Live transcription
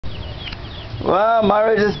Well,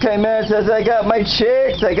 Myra just came in and says, I got my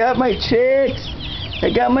chicks, I got my chicks,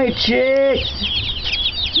 I got my chicks.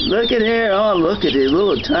 Look at here, oh look at this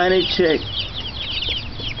little tiny chick.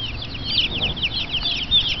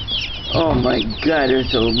 Oh my God, they're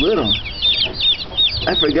so little.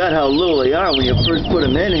 I forgot how little they are when you first put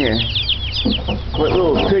them in here. What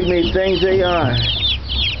little pygmy things they are.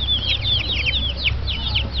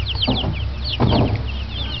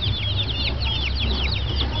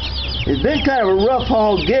 It's been kind of a rough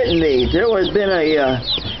haul getting these. There has been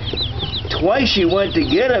twice she went to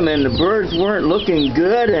get them and the birds weren't looking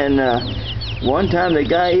good, and one time the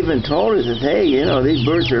guy even told us, hey, you know, these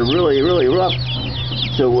birds are really, really rough.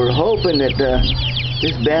 So we're hoping that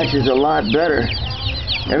this batch is a lot better.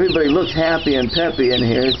 Everybody looks happy and peppy in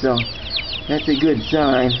here, so that's a good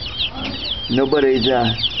sign. Nobody's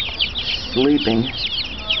sleeping.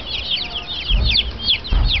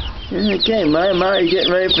 Okay, Myra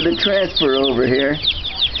getting ready for the transfer over here.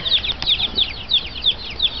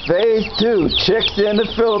 Phase 2, chicks in the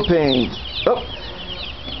Philippines. Oh,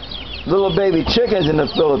 little baby chickens in the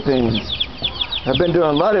Philippines. I've been doing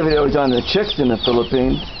a lot of videos on the chicks in the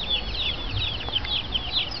Philippines.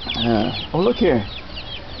 Oh, look here.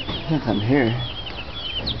 Since I'm here,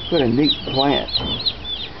 what a neat plant.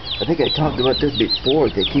 I think I talked about this before.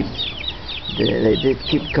 They keep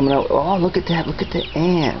coming out. Oh, look at that. Look at the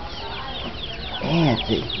ants. Ants,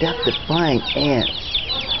 they death-defying ants.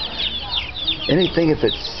 Anything if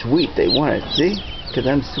it's sweet, they want it. See? Because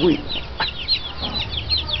I'm sweet.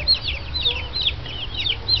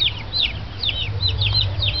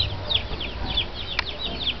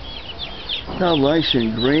 How nice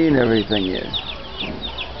and green everything is.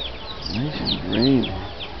 Nice and green.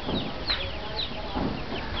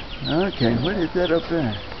 Okay, what is that up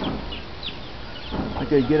there? I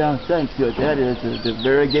gotta get outside and see what that is. The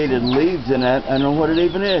variegated leaves in that. I don't know what it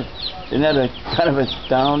even is. Isn't that kind of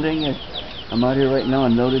astounding? I'm out here right now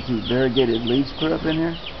and notice these variegated leaves put up in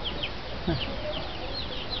here. Huh.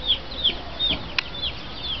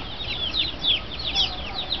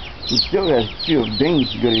 We still got a few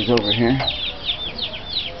beans goodies over here.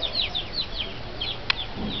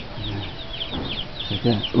 Like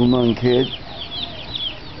that Umang kid.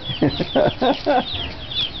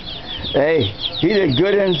 Hey, he did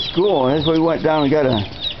good in school. That's why we went down and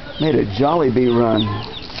made a Jollibee run.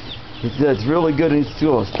 He said it's really good in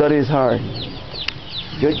school. Studies hard.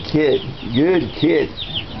 Good kid. Good kid.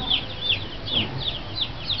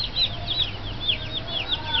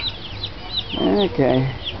 Okay.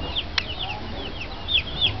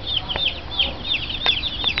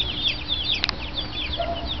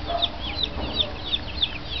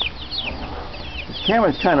 This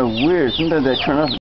camera's kind of weird. Sometimes I turn off